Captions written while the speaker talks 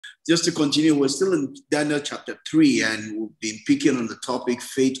just to continue, we're still in Daniel chapter 3, and we've been picking on the topic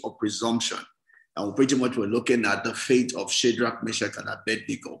faith or presumption. And pretty much we're looking at the faith of Shadrach, Meshach, and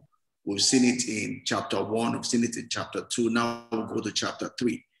Abed-Nego. We've seen it in chapter 1, we've seen it in chapter 2. Now we'll go to chapter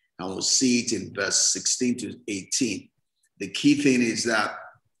 3, and we'll see it in verse 16 to 18. The key thing is that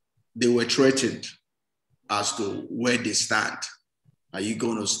they were threatened as to where they stand. Are you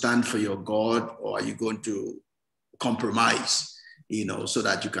going to stand for your God, or are you going to compromise, so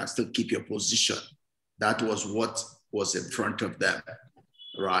that you can still keep your position? That was what was in front of them,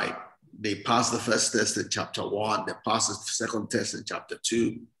 right? They passed the first test in chapter 1. They passed the second test in chapter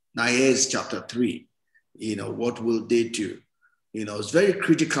 2. Now here's chapter 3. What will they do? It's very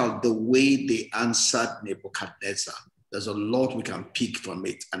critical the way they answered Nebuchadnezzar. There's a lot we can pick from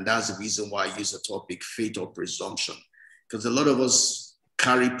it. And that's the reason why I use the topic faith or presumption. Because a lot of us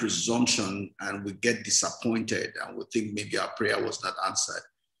carry presumption and we get disappointed and we think maybe our prayer was not answered,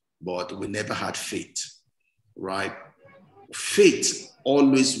 but we never had faith, right? Faith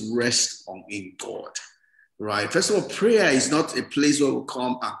always rests in God, right? First of all, prayer is not a place where we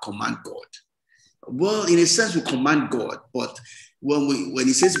come and command God. Well, in a sense, we command God, but when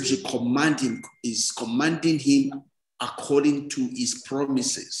he says we should command him, is commanding him according to his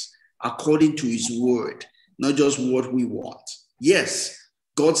promises, according to his word, not just what we want. Yes,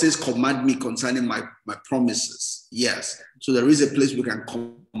 God says, command me concerning my promises. Yes. So there is a place we can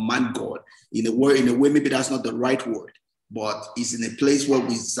command God in a way, maybe that's not the right word, but it's in a place where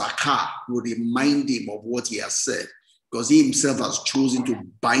we zakah, we remind him of what he has said, because he himself has chosen to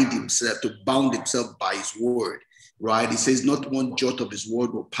bound himself by his word, right? He says not one jot of his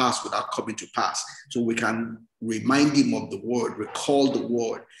word will pass without coming to pass. So we can remind him of the word, recall the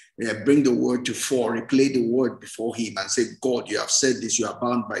word, bring the word to fore, replay the word before him and say, God, you have said this, you are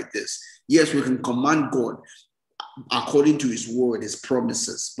bound by this. Yes, we can command God according to his word, his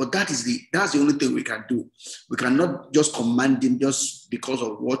promises. But that's the only thing we can do. We cannot just command him just because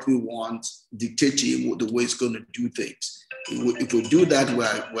of what we want, dictate to him the way he's going to do things. If we do that,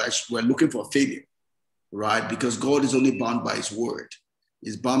 we're looking for failure, right? Because God is only bound by his word.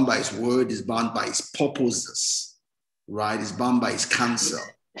 He's bound by his word, he's bound by his purposes, right? He's bound by his counsel,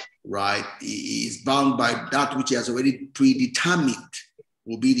 right? He is bound by that which he has already predetermined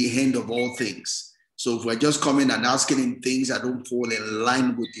will be the end of all things. So if we're just coming and asking him things that don't fall in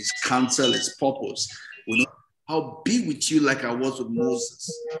line with his counsel, his purpose, I'll be with you like I was with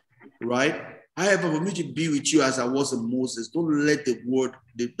Moses, right? I have permitted to be with you as I was with Moses. Don't let the word,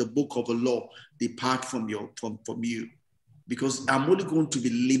 the book of the law depart from you, because I'm only going to be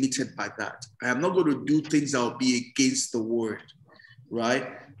limited by that. I am not going to do things that will be against the word, right?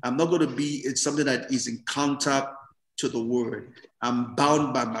 I'm not going to be something that is in counter to the word. I'm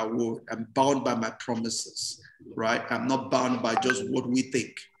bound by my word. I'm bound by my promises, right? I'm not bound by just what we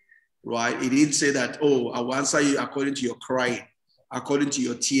think, right? It didn't say that, I will answer you according to your crying, according to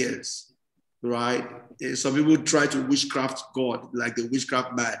your tears, right? Some people try to witchcraft God, like the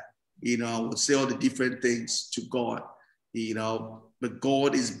witchcraft man, would say all the different things to God, but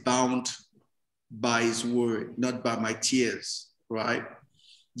God is bound by his word, not by my tears, right?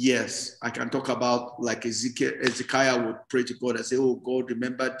 Yes, I can talk about like Ezekiel would pray to God and say, oh God,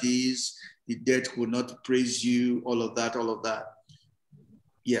 remember this, the dead will not praise you, all of that.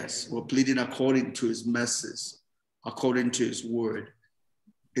 Yes, we're pleading according to his mercies, according to his word.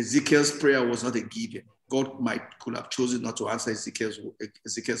 Ezekiel's prayer was not a given. God could have chosen not to answer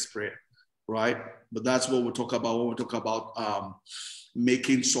Ezekiel's prayer, right? But that's what we talk about when we talk about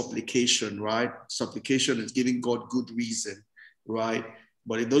making supplication, right? Supplication is giving God good reason, right?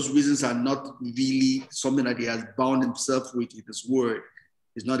 But if those reasons are not really something that he has bound himself with in his word,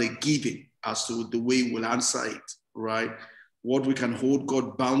 it's not a giving as to the way he will answer it, right? What we can hold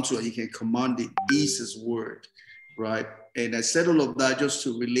God bound to and he can command it is his word, right? And I said all of that just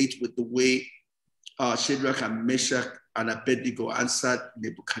to relate with the way Shadrach and Meshach and Abed-Nego answered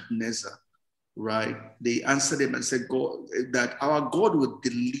Nebuchadnezzar, right? They answered him and said, God, that our God will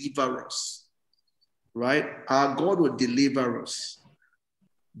deliver us, right? Our God will deliver us.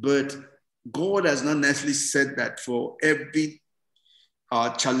 But God has not necessarily said that for every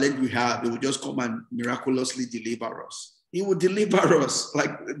challenge we have, he will just come and miraculously deliver us. He will deliver us.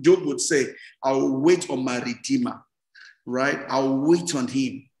 Like Job would say, I will wait on my Redeemer, right? I will wait on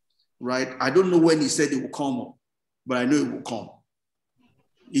him, right? I don't know when he said it will come, but I know it will come.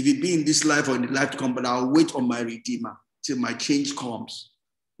 If it be in this life or in the life to come, but I'll wait on my Redeemer till my change comes,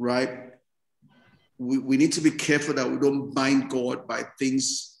 right? We need to be careful that we don't bind God by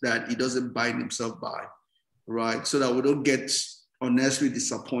things that he doesn't bind himself by, right? So that we don't get unnecessarily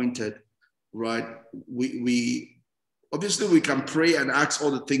disappointed, right? We Obviously, we can pray and ask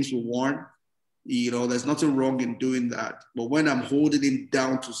all the things we want. There's nothing wrong in doing that. But when I'm holding him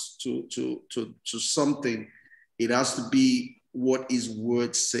down to something, it has to be what his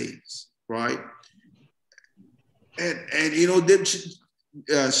word says, right? And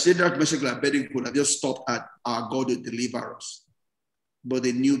Shadrach, Meshach, and Abed-Nego could have just stopped at our God to deliver us. But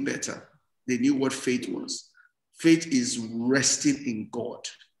they knew better. They knew what faith was. Faith is resting in God,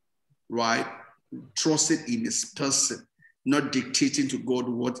 right? Trusting in his person, not dictating to God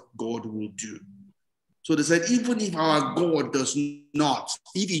what God will do. So they said, even if our God does not,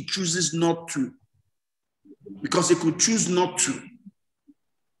 if he chooses not to, because he could choose not to,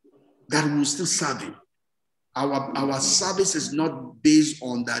 that we will still serve him. Our service is not based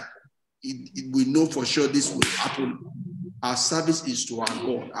on that we know for sure this will happen. Our service is to our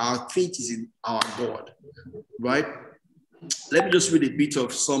God. Our faith is in our God, right? Let me just read a bit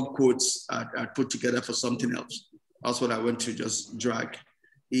of some quotes I put together for something else. That's what I went to just drag.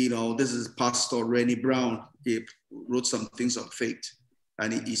 This is Pastor Brené Brown. He wrote some things on faith.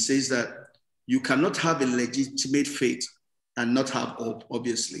 And he says that you cannot have a legitimate faith and not have hope,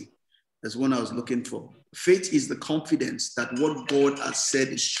 obviously. That's one I was looking for. Faith is the confidence that what God has said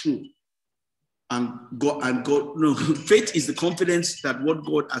is true. Faith is the confidence that what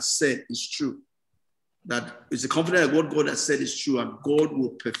God has said is true. That is the confidence that what God has said is true and God will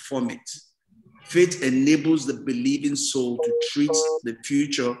perform it. Faith enables the believing soul to treat the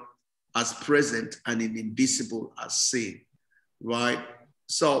future as present and invisible as seen, right?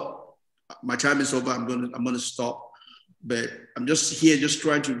 So my time is over. I'm gonna stop, but I'm just here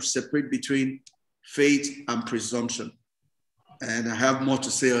trying to separate between faith and presumption. And I have more to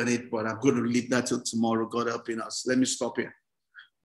say on it, but I'm going to leave that till tomorrow, God helping us. Let me stop here.